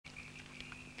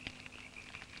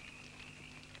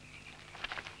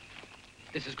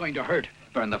This is going to hurt.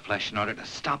 Burn the flesh in order to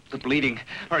stop the bleeding.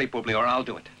 Hurry, Bubbly, or I'll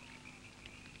do it.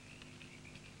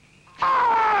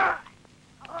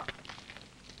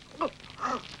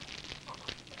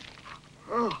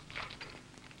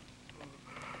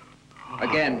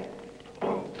 Again.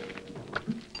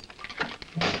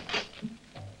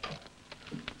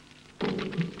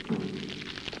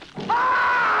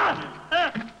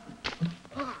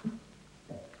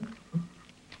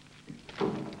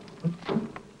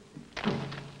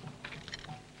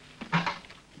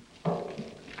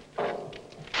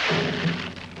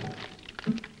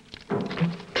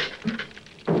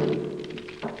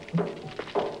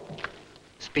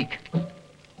 Speak.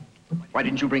 Why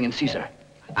didn't you bring in Caesar?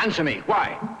 Answer me,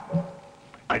 why?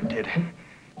 I did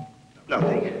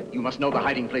nothing. You must know the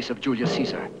hiding place of Julius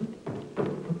Caesar.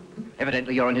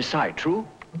 Evidently you're on his side, true?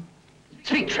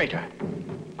 Speak, traitor.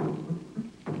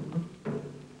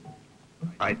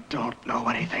 I don't know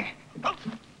anything.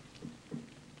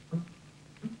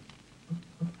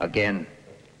 Again.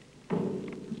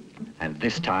 And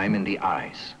this time in the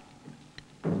eyes.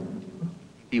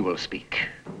 You will speak.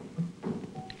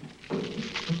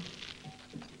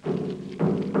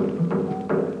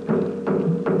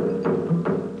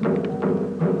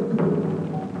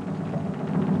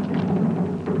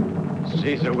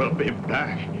 Caesar will be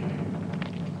back.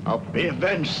 I'll be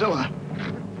avenged, Scylla.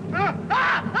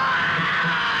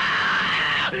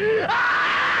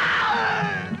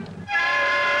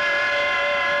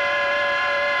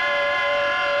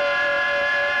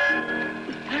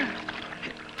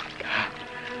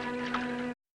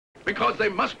 Because they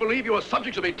must believe you are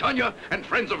subjects of Britannia and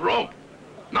friends of Rome.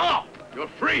 Now, you're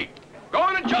free. Go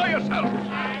and enjoy yourselves.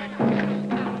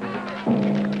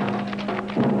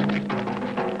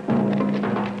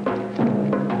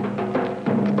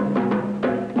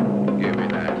 Give me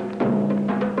that.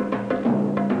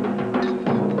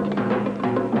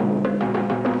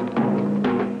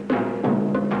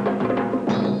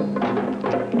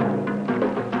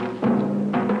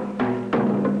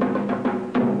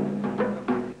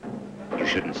 You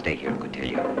shouldn't stay here,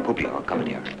 Cotillo. Publio, come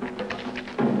here.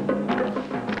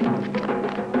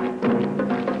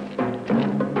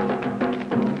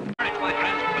 My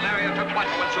friends, Valeria took what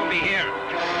will soon be here.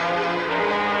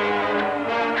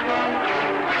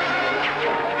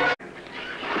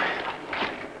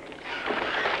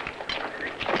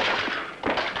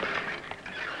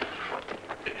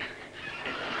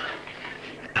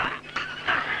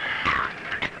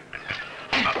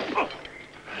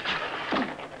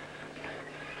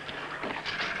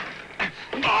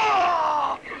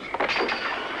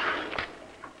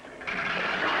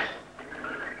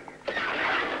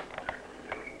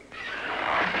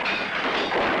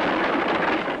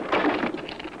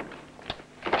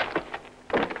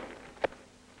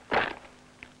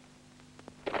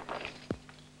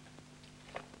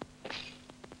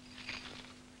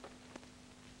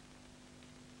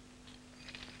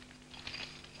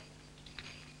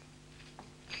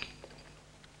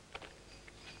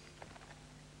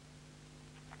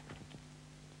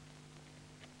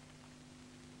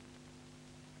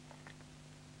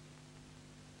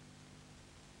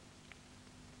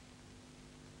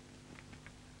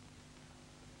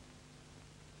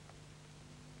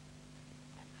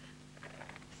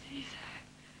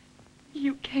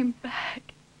 You came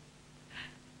back.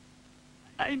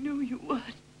 I knew you would.